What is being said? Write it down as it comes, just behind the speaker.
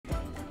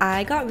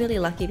I got really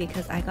lucky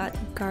because I got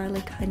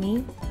garlic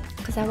honey,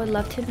 because I would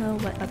love to know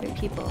what other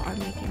people are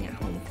making at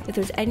home. If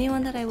there's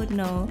anyone that I would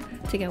know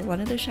to get one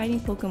of the shiny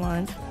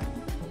Pokemons,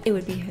 it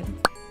would be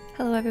him.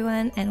 Hello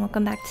everyone, and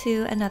welcome back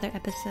to another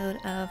episode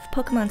of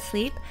Pokemon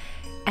Sleep.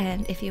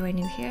 And if you are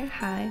new here,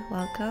 hi,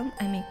 welcome.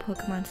 I make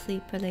Pokemon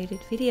Sleep related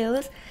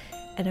videos,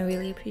 and I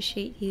really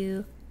appreciate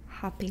you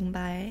hopping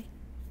by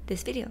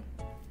this video.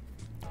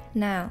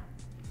 Now,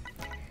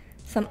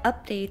 some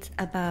updates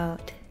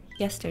about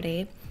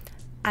yesterday.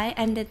 I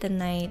ended the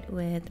night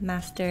with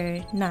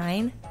Master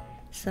 9,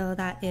 so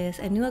that is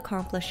a new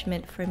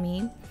accomplishment for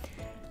me.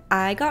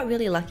 I got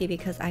really lucky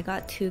because I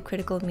got 2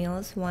 critical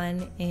meals,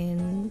 one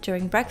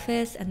during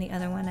breakfast and the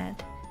other one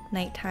at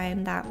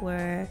nighttime, that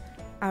were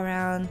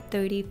around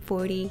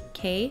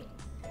 30-40k.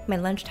 My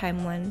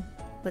lunchtime one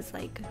was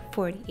like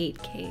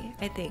 48k,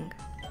 I think.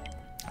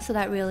 So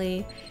that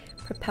really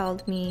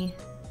propelled me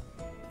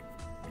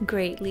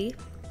greatly.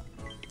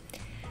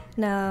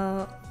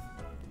 Now,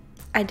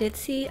 I did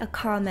see a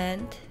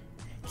comment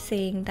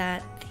saying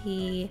that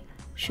the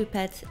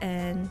Choupets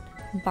and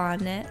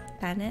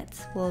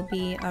Bonnets will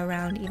be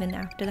around even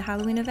after the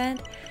Halloween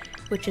event,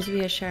 which is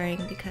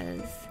reassuring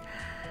because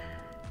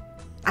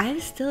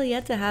I've still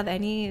yet to have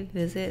any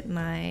visit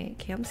my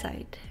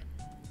campsite,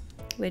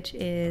 which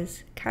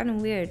is kind of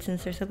weird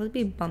since they're supposed to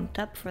be bumped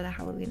up for the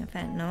Halloween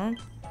event, no?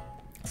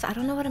 So I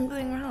don't know what I'm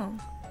doing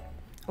wrong,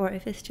 or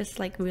if it's just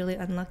like really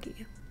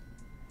unlucky.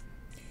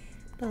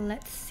 But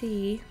let's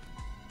see.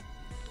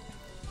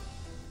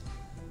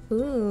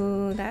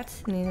 Ooh,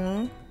 that's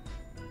new.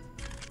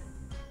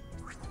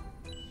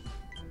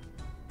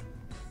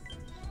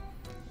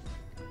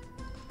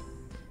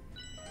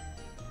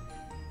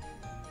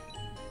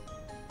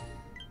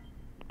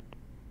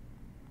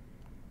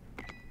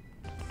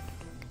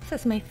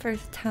 This is my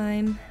first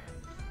time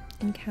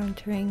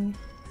encountering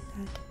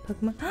that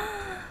Pokemon.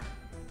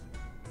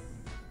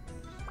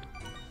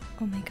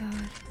 Oh my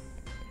god.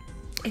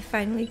 It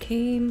finally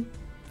came.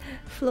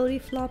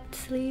 Floaty flopped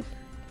sleep.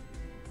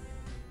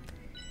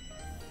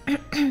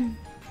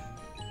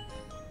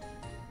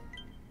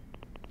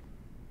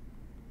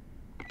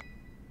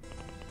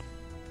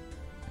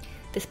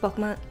 This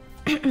Pokemon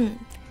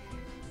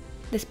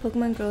This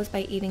Pokemon grows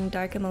by eating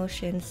dark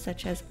emotions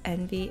such as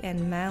envy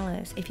and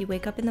malice. If you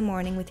wake up in the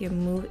morning with your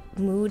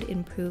mood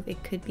improved,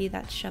 it could be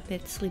that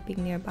Choupet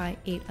sleeping nearby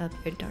ate up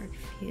your dark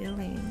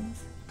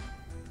feelings.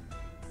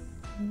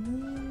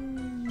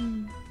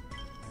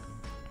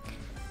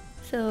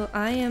 So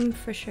I am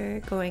for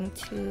sure going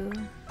to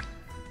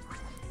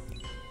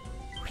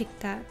pick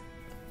that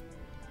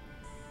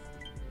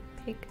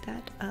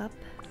up.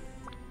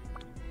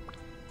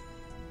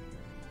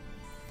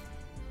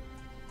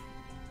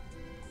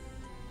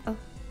 Oh,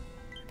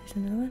 there's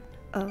another one.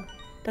 Oh,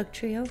 Duck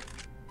Trio.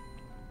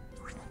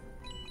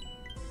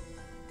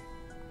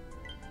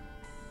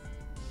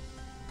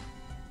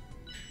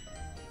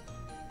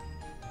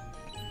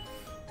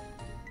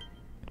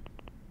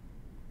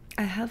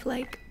 I have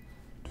like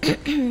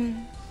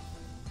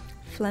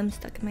phlegm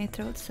stuck in my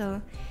throat,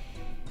 so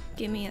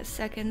give me a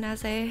second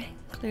as I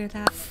clear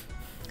that.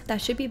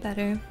 That should be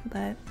better,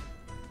 but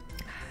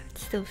I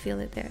still feel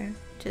it there,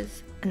 which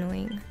is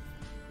annoying.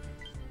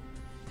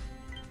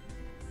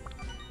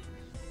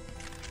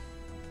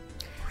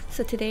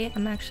 So today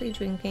I'm actually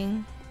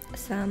drinking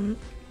some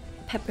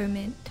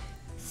peppermint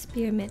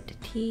spearmint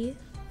tea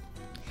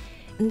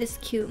in this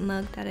cute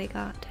mug that I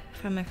got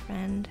from a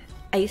friend.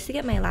 I used to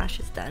get my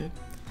lashes done,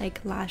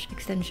 like lash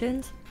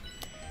extensions,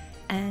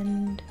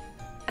 and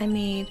I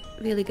made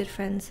really good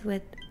friends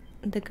with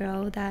the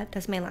girl that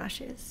does my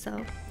lashes,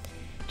 so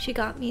she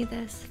got me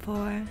this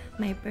for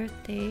my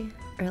birthday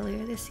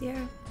earlier this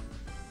year,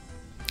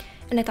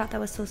 and I thought that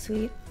was so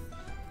sweet.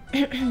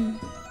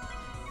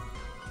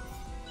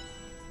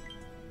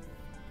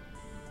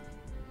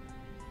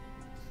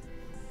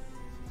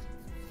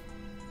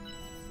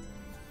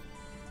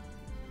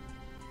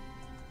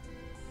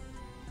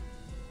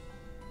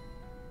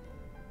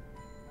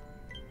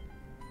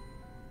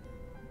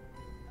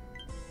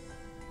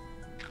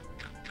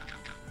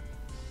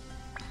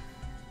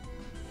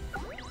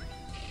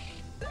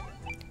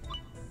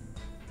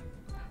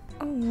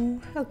 Oh,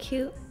 how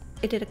cute.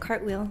 It did a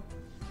cartwheel.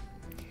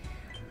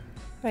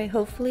 Alright,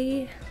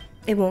 hopefully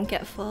it won't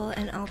get full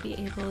and I'll be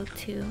able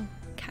to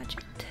catch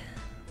it.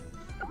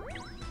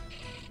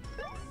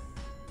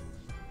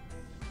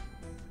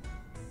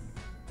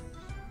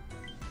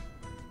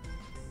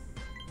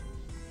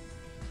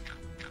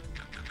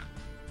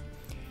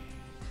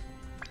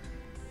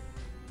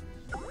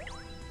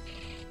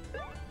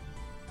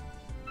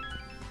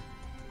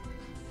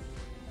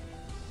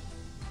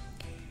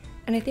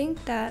 And I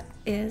think that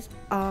is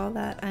all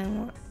that I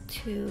want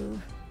to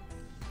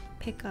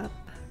pick up,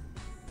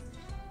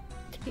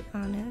 to be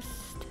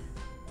honest.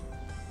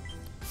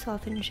 So I'll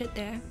finish it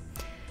there.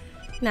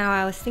 Now,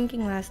 I was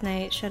thinking last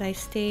night, should I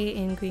stay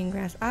in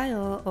Greengrass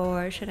Isle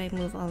or should I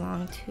move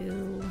along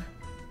to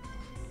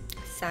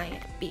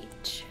Science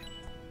Beach?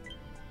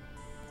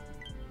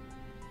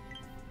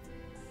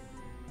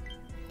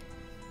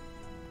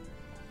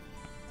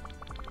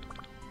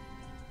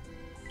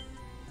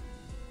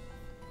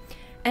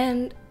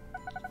 And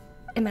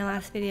in my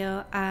last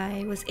video,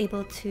 I was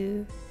able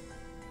to,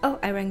 oh,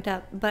 I ranked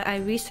up, but I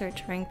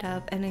research ranked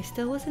up, and I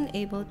still wasn't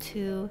able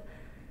to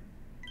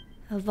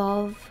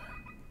evolve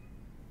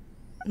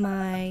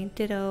my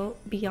Ditto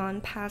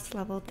beyond past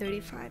level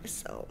 35,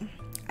 so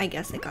I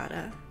guess I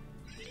gotta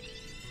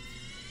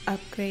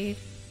upgrade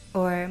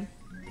or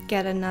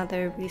get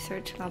another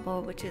research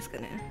level, which is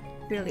gonna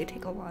really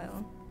take a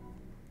while.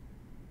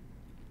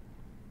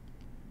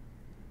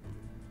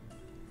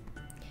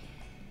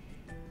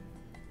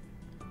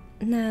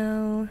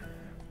 Now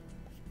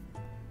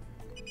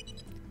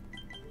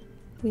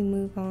we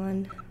move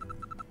on.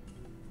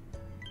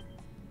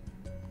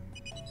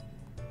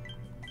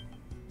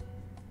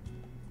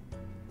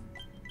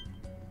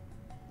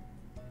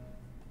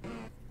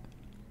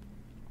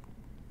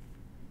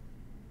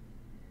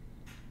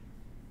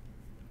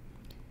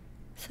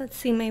 So let's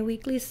see, my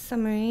weekly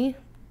summary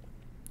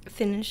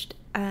finished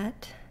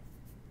at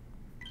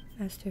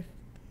Master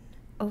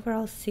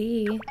overall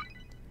C.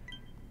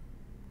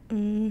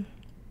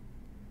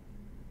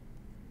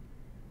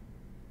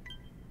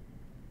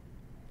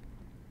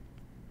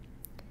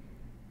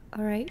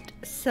 Alright,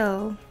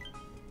 so,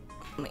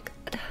 oh my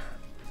god,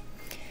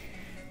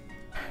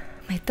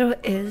 my throat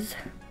is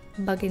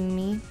bugging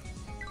me.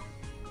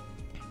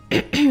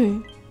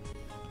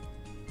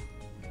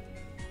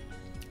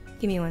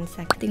 Give me 1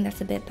 sec. I think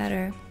that's a bit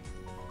better.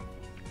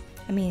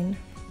 I mean,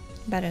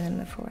 better than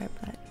before,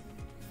 but.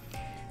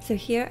 So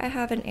here I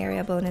have an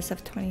area bonus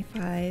of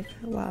 25,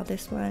 while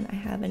this one I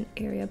have an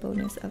area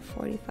bonus of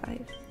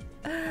 45.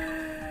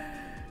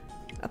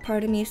 A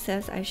part of me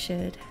says I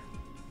should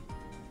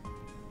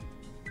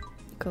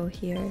go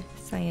here,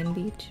 Cyan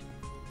Beach.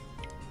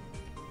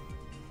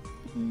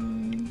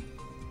 You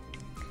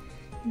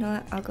know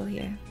what? I'll go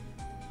here.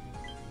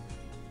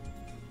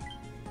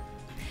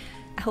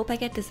 I hope I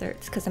get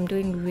desserts because I'm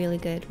doing really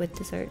good with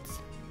desserts.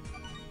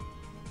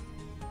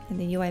 And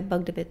the UI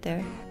bugged a bit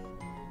there.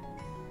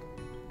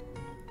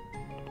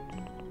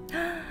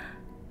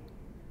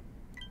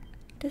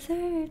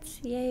 Desserts!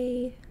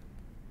 Yay!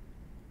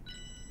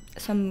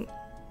 So I'm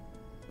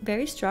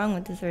very strong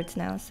with desserts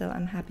now, so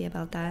I'm happy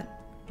about that.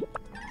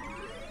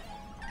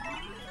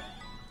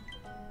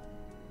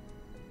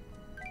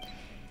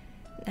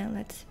 Now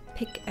let's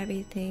pick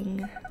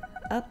everything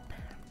up.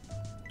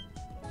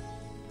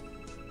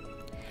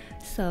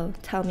 So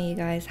tell me, you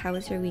guys, how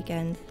was your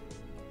weekend?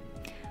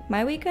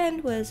 My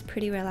weekend was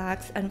pretty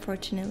relaxed.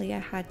 Unfortunately, I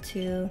had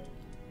to...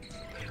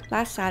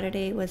 Last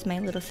Saturday was my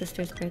little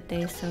sister's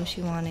birthday, so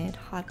she wanted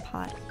hot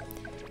pot.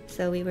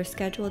 So we were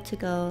scheduled to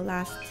go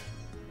last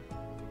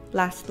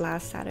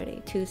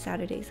Saturday, 2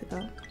 Saturdays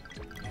ago.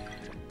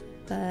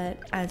 But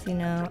as you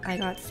know, I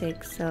got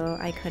sick, so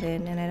I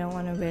couldn't, and I don't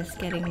want to risk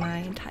getting my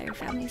entire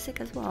family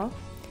sick as well.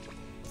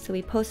 So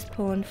we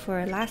postponed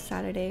for last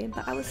Saturday,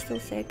 but I was still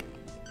sick.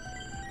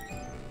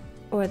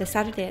 Or the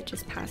Saturday it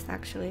just passed,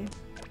 actually.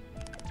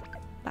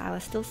 But I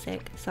was still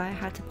sick, so I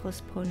had to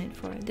postpone it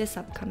for this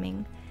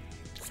upcoming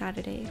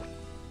Saturday.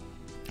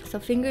 So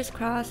fingers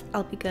crossed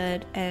I'll be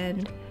good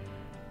and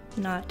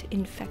not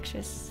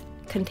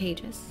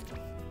contagious.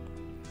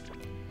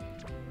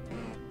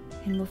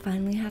 And we'll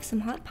finally have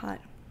some hot pot.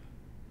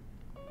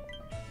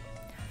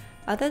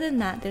 Other than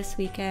that, this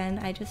weekend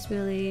I just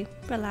really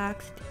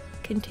relaxed,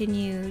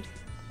 continued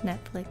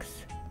Netflix,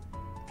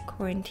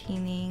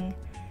 quarantining,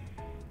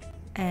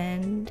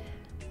 and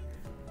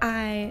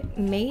I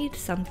made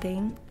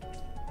something.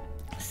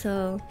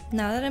 So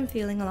now that I'm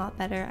feeling a lot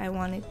better, I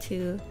wanted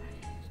to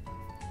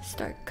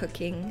start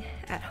cooking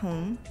at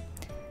home.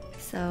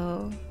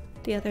 So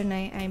the other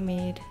night I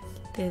made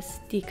this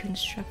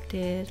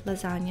deconstructed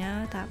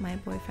lasagna that my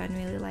boyfriend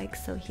really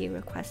likes, so he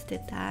requested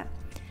that.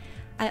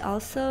 I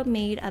also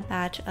made a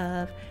batch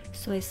of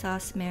soy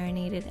sauce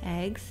marinated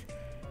eggs.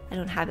 I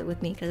don't have it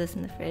with me because it's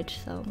in the fridge,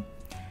 so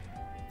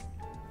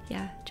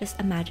yeah, just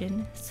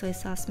imagine soy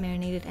sauce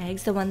marinated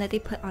eggs, the one that they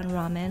put on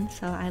ramen.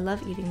 So I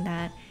love eating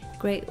that.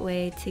 Great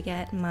way to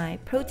get my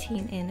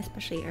protein in,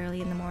 especially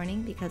early in the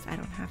morning, because I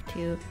don't have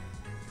to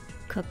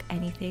cook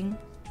anything.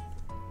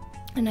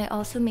 And I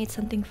also made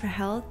something for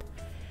health.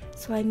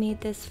 So I made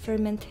this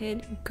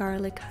fermented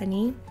garlic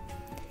honey,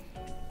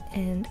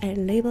 and I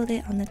labeled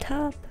it on the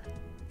top,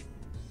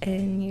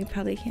 and you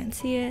probably can't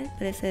see it,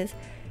 but it says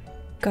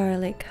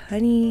garlic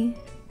honey,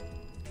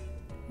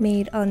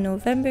 made on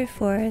November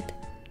 4th,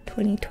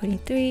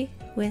 2023,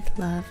 with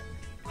love,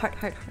 heart,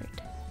 heart,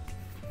 heart.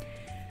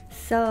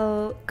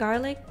 So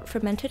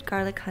fermented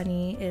garlic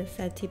honey is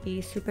said to be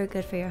super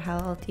good for your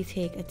health. You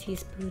take a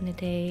teaspoon a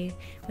day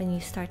when you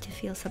start to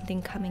feel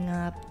something coming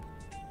up,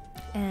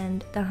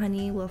 and the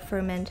honey will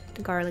ferment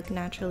the garlic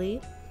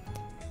naturally,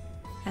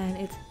 and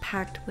it's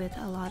packed with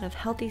a lot of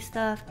healthy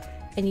stuff,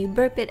 and you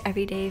burp it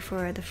every day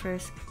for the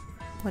first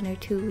 1 or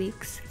 2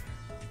 weeks,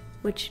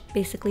 which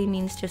basically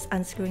means just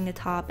unscrewing the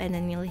top, and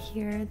then you'll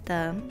hear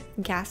the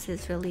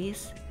gases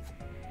release.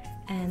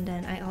 And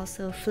then I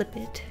also flip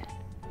it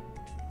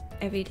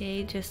every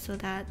day just so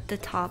that the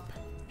top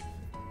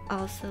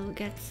also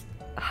gets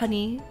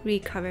honey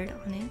recovered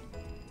on it.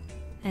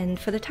 And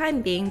for the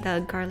time being,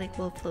 the garlic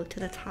will float to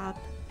the top,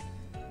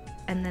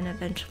 and then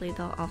eventually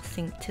they'll all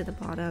sink to the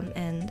bottom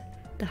and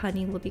the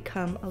honey will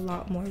become a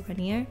lot more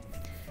runnier.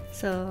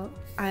 So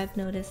I've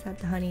noticed that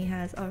the honey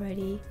has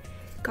already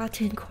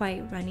gotten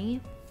quite runny,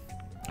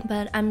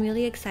 but I'm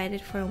really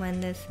excited for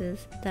when this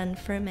is done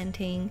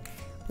fermenting,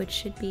 which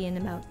should be in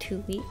about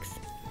 2 weeks.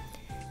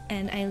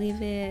 And I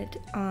leave it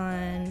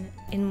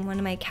in one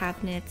of my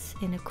cabinets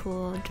in a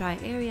cool, dry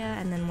area,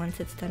 and then once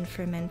it's done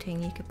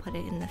fermenting, you could put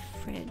it in the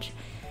fridge.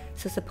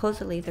 So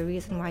supposedly the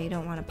reason why you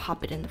don't want to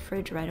pop it in the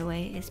fridge right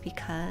away is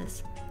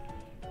because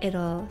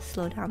it'll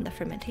slow down the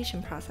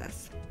fermentation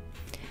process.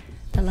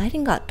 The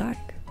lighting got dark.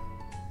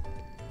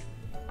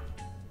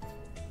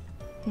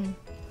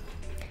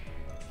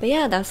 But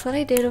yeah, that's what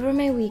I did over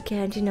my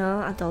weekend, you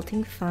know,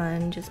 adulting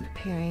fun, just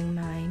preparing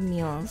my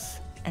meals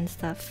and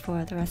stuff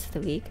for the rest of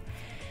the week.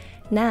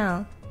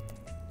 Now,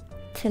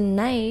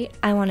 tonight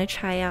I want to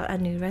try out a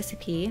new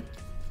recipe.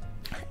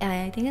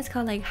 I think it's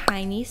called like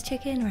Hainese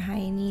chicken or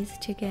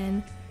Hainese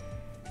chicken,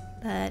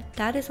 but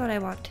that is what I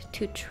want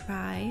to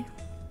try.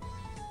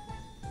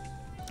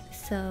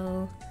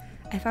 So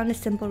I found a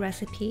simple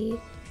recipe,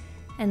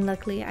 and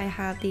luckily I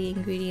have the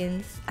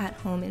ingredients at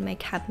home in my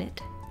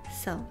cabinet.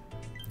 So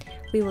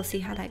we will see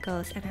how that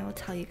goes, and I will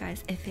tell you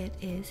guys if it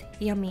is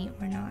yummy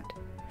or not.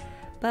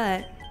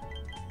 But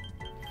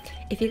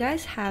if you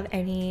guys have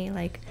any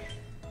like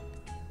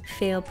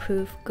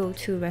fail-proof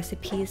go-to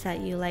recipes that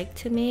you like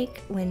to make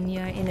when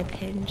you're in a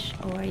pinch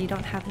or you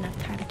don't have enough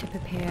time to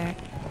prepare,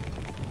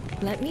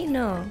 let me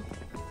know,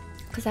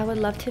 because I would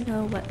love to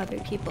know what other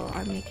people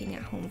are making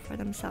at home for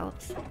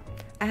themselves.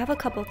 I have a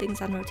couple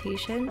things on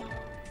rotation,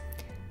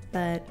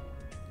 but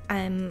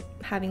I'm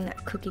having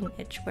that cooking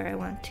itch where I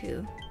want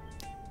to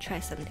try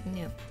something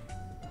new.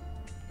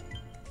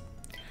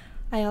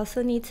 I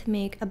also need to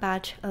make a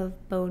batch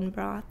of bone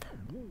broth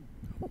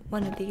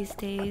one of these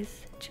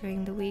days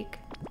during the week.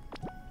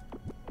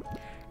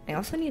 I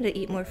also need to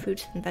eat more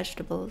fruits and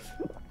vegetables.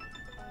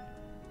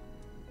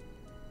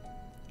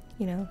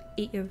 You know,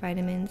 eat your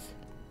vitamins.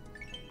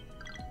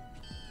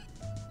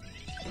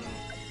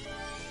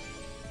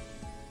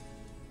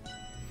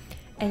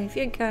 And if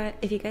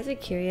you guys are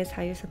curious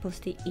how you're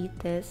supposed to eat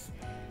this,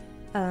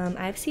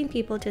 I've seen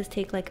people just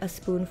take like a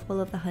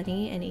spoonful of the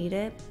honey and eat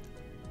it,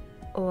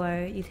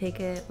 or you take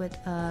it with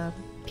a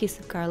piece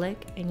of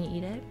garlic and you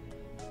eat it.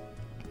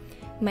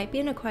 Might be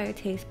an acquired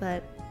taste,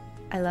 but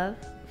I love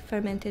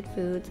fermented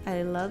foods.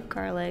 I love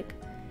garlic,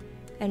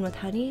 and with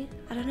honey,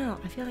 I don't know,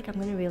 I feel like I'm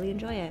gonna really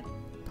enjoy it.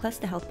 Plus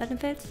the health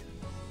benefits,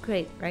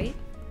 great, right?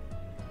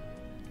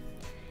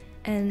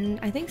 And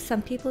I think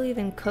some people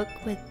even cook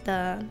with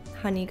the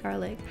honey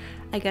garlic.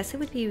 I guess it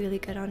would be really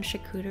good on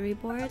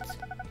charcuterie boards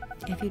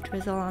if you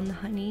drizzle on the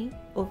honey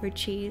over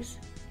cheese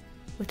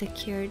with a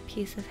cured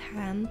piece of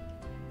ham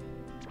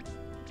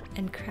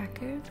and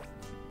cracker.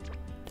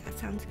 That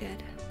sounds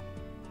good.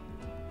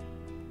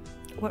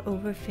 Or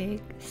over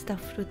fig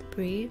stuffed with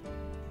brie.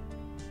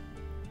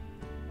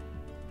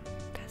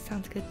 That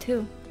sounds good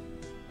too.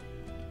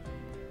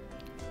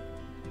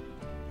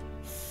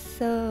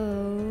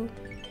 So,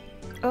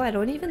 oh, I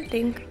don't even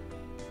think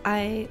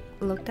I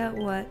looked at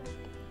what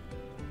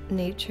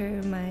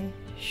nature my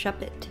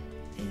shuppet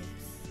is.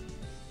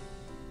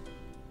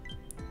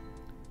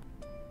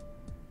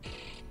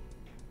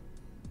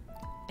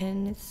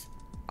 And it's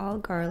all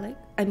garlic.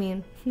 I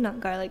mean, not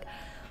garlic,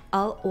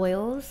 all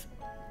oils,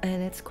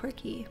 and it's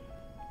quirky.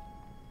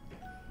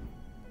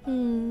 So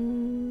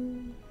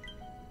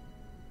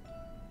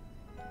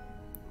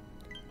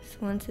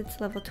once it's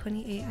level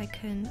 28, I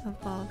can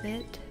evolve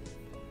it.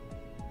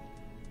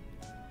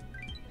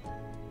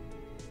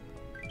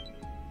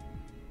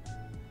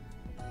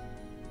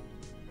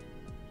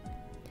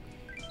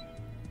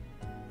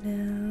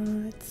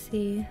 Now, let's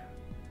see.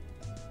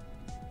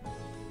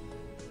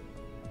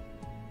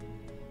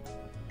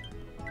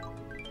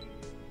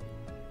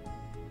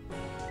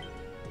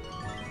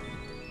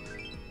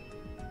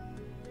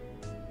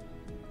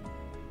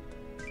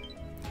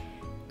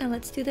 Now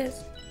let's do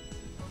this.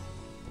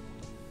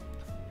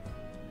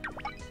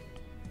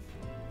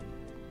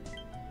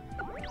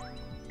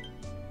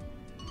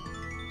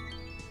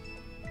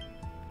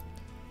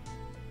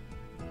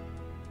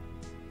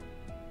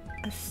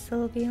 A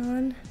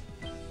Sylveon.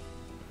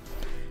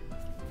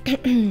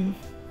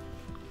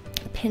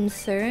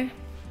 Pincer.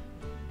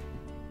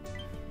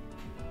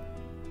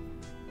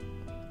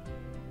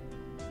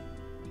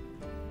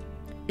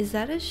 Is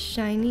that a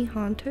shiny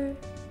Haunter?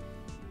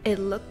 It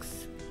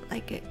looks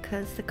like it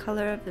because the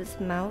color of his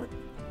mouth.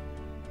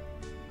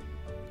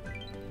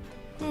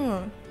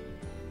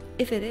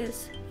 If it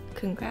is,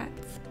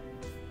 congrats.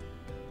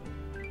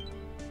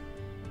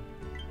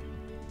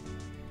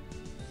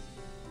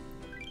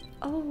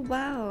 Oh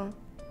wow,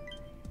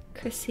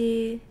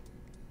 Chrissy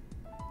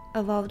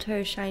evolved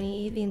her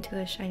shiny Eevee into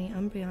a shiny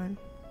Umbreon.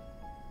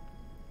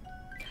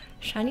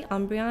 Shiny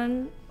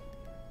Umbreon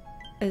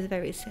is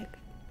very sick,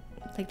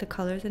 like the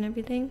colors and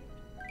everything.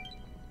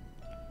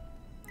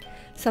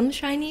 Some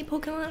shiny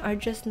Pokemon are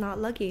just not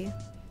lucky,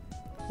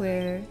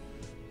 where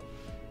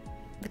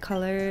the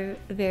color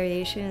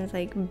variation is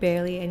like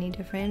barely any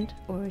different,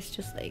 or it's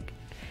just like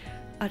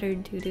utter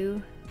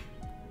doo-doo.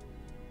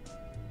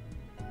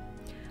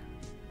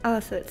 Oh,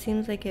 so it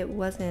seems like it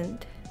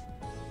wasn't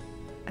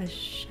a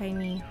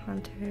shiny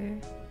Haunter.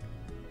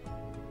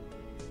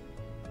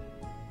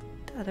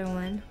 The other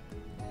one.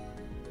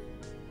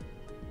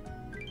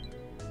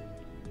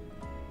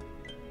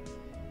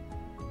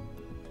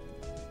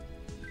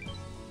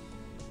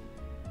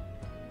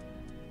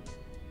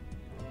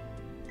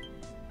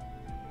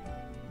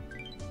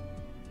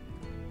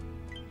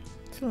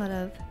 It's a lot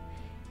of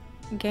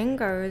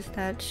Gengars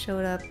that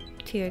showed up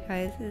to your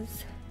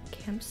guys'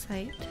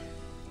 campsite.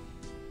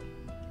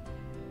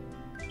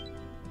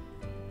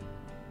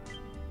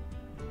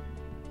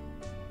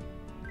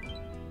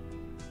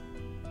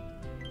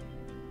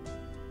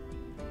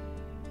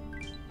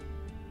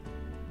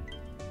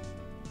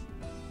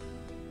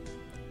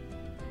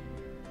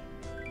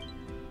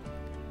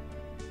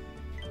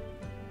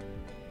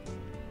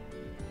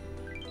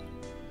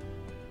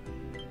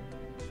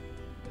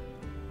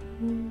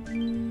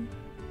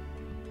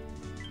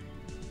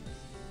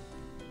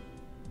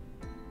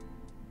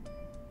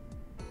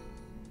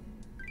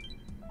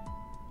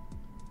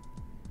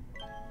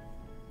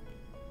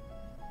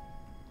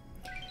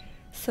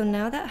 So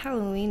now that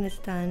Halloween is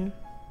done,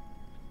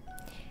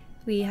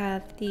 we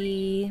have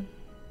the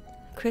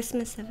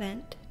Christmas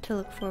event to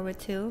look forward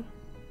to.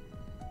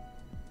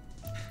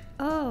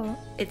 Oh,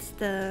 it's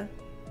the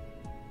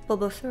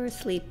Bulbasaur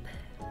sleep.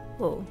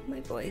 Whoa,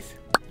 my voice.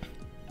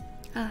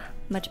 Ah,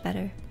 much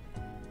better.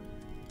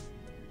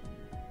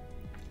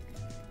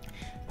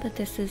 But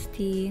this is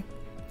the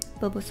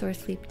Bulbasaur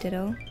sleep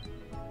ditto.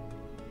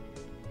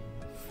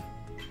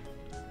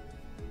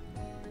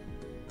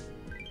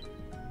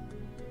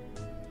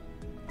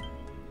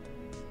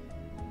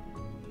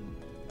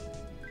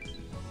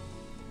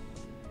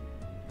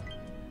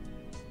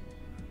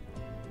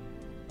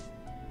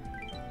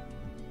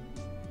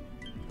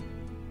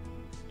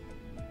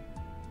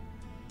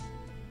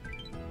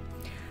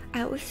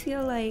 I always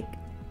feel like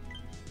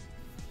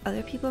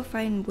other people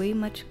find way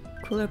much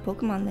cooler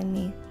Pokemon than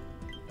me.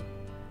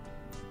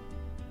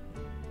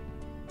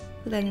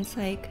 But then it's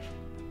like,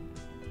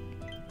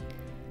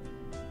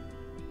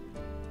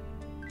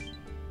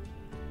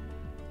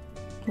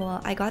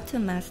 well, I got to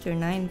Master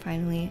 9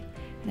 finally,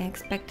 and I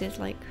expected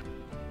like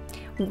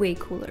way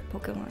cooler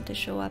Pokemon to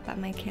show up at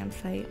my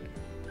campsite.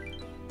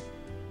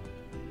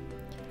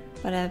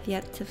 But I've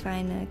yet to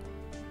find a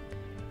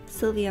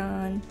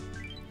Sylveon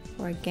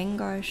or a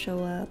Gengar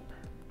show up.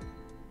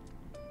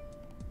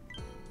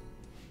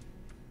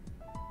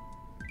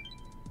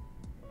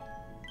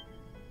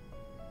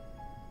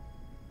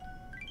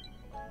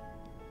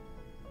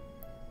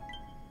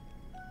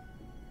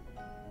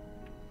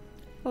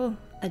 Oh,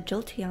 a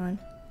Jolteon.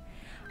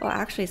 Oh,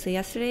 actually, so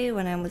yesterday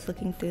when I was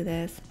looking through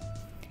this,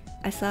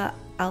 I saw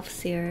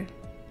Alfseer,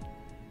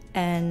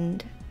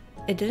 and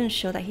it didn't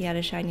show that he had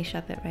a shiny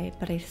Shuppet, right?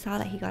 But I saw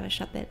that he got a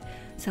Shuppet.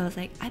 So I was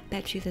like, I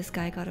bet you this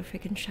guy got a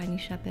freaking shiny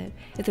Shuppet.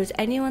 If there's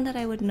anyone that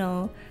I would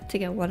know to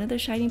get one of the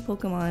shiny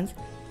Pokemons,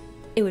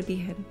 it would be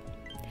him.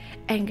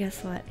 And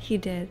guess what? He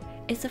did.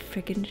 It's a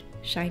freaking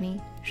shiny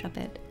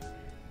Shuppet.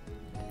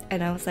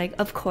 And I was like,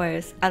 of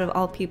course, out of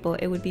all people,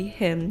 it would be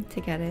him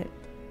to get it.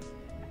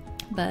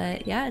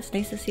 But yeah, it's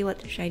nice to see what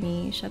the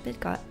shiny Shuppet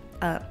got.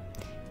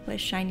 What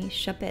shiny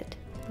Shuppet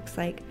looks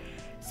like.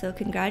 So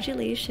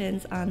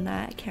congratulations on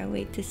that. Can't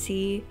wait to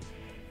see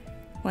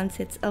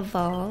once it's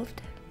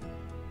evolved.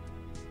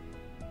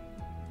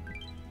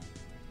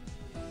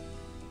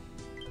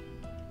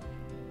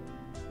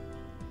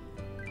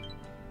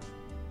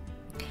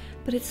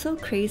 But it's so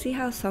crazy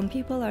how some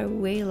people are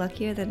way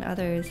luckier than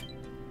others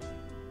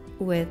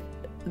with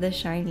the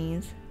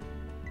shinies.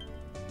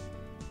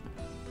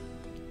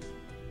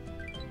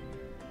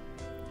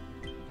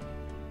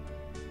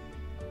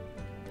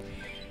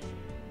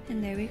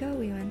 And there we go,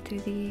 we went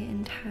through the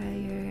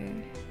entire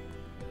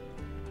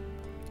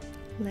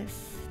list.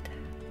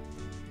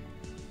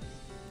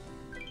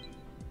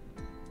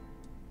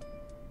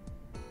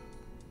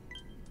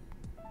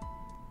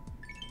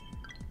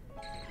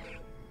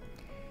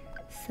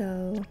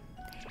 So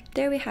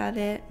there we have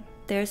it.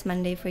 There's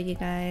Monday for you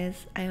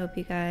guys. I hope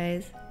you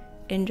guys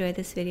enjoy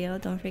this video.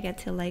 Don't forget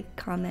to like,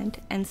 comment,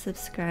 and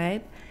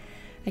subscribe.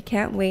 I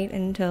can't wait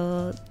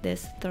until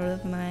this throat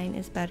of mine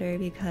is better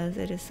because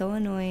it is so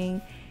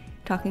annoying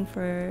talking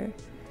for,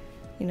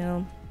 you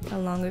know, a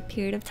longer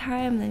period of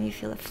time, then you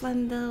feel the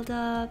phlegm build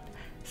up.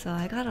 So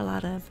I got a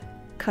lot of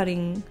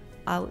cutting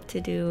out to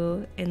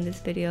do in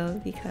this video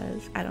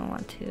because I don't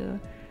want to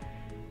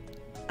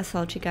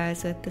assault you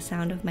guys with the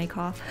sound of my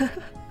cough.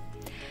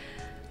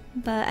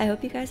 But I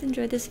hope you guys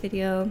enjoyed this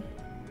video.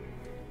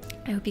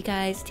 I hope you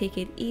guys take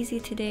it easy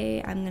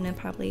today. I'm gonna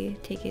probably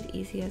take it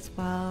easy as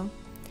well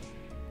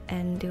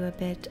and do a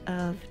bit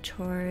of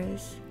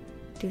chores,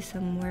 do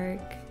some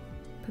work,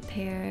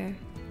 prepare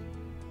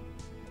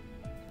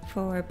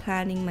for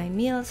planning my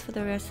meals for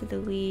the rest of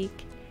the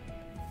week,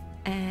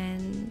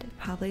 and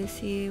probably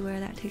see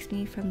where that takes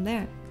me from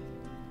there.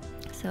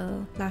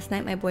 So last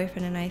night my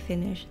boyfriend and I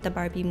finished the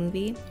Barbie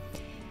movie.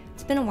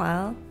 It's been a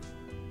while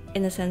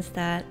in the sense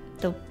that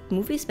the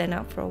movie's been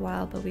out for a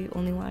while, but we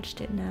only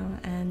watched it now,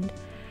 and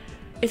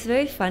it's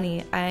very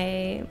funny.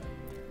 I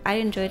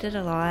enjoyed it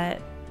a lot.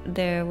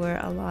 There were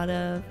a lot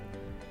of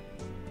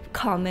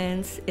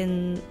comments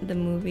in the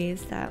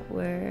movies that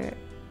were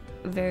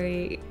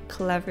very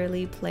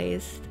cleverly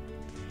placed,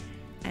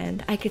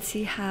 and I could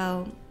see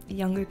how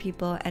younger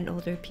people and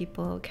older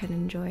people can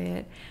enjoy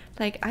it.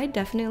 Like, I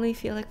definitely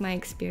feel like my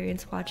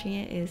experience watching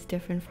it is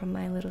different from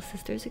my little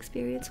sister's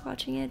experience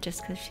watching it,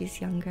 just because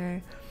she's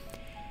younger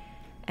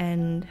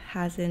and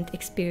hasn't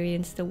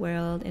experienced the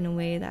world in a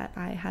way that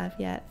I have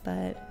yet.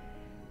 But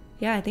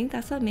yeah, I think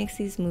that's what makes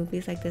these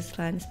movies like this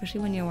fun,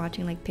 especially when you're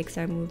watching like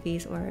Pixar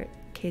movies or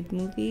kid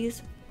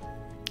movies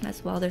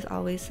as well. There's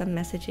always some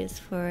messages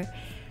for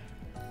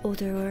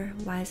older or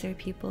wiser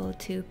people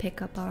to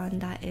pick up on.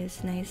 That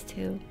is nice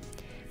too.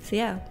 So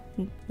yeah,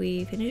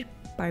 we finished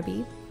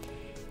Barbie,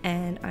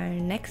 and our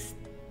next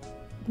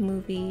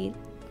movie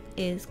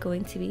is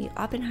going to be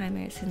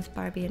Oppenheimer, since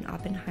Barbie and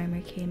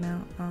Oppenheimer came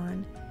out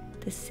on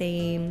the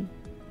same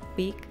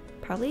week,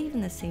 probably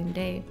even the same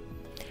day.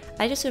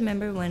 I just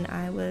remember when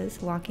I was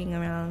walking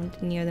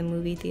around near the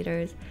movie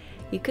theaters,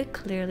 you could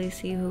clearly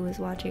see who was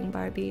watching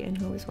Barbie and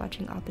who was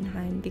watching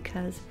Oppenheimer,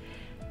 because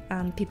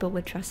people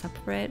would dress up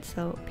for it.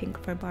 So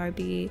pink for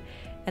Barbie,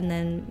 and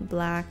then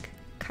black,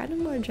 kind of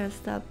more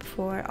dressed up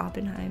for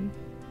Oppenheimer,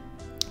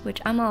 which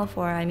I'm all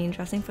for. I mean,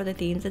 dressing for the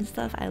themes and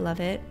stuff, I love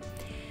it.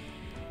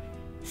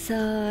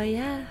 So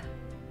yeah,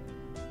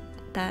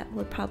 that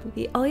would probably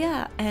be... Oh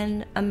yeah,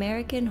 and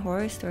American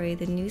Horror Story,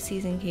 the new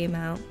season came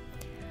out.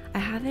 I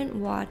haven't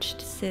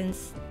watched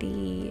since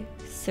the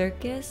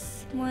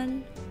circus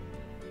one,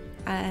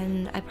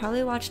 and I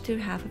probably watched through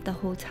half of the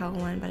hotel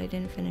one, but I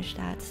didn't finish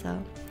that.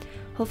 So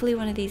hopefully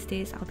one of these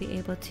days I'll be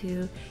able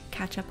to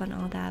catch up on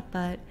all that.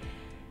 But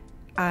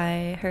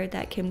I heard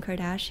that Kim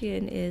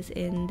Kardashian is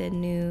in the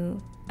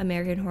new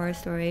American Horror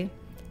Story,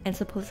 and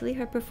supposedly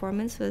her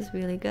performance was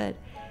really good.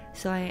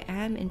 So I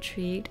am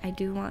intrigued. I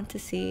do want to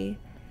see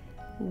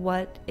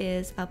what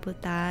is up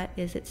with that.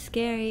 Is it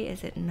scary?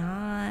 Is it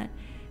not?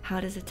 How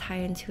does it tie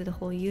into the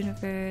whole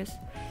universe?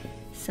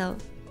 So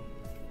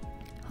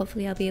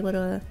hopefully I'll be able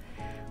to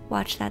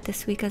watch that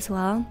this week as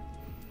well.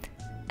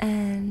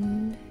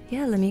 And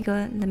yeah, let me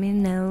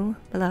know.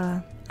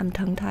 I'm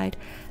tongue-tied.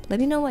 Let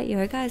me know what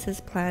your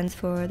guys' plans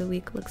for the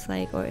week looks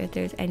like, or if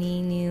there's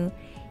any new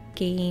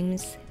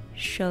games,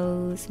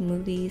 shows,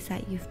 movies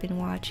that you've been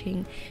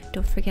watching.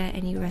 Don't forget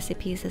any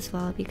recipes as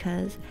well,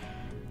 because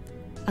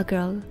a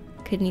girl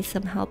could need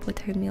some help with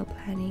her meal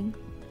planning.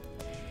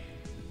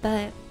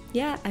 But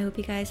yeah, I hope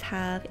you guys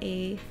have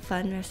a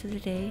fun rest of the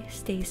day.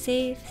 Stay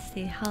safe,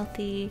 stay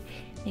healthy,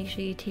 make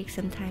sure you take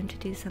some time to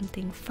do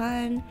something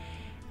fun,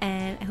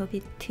 and I hope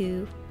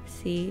to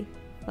see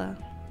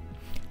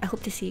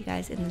you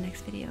guys in the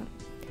next video.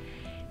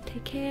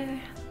 Take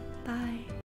care, bye.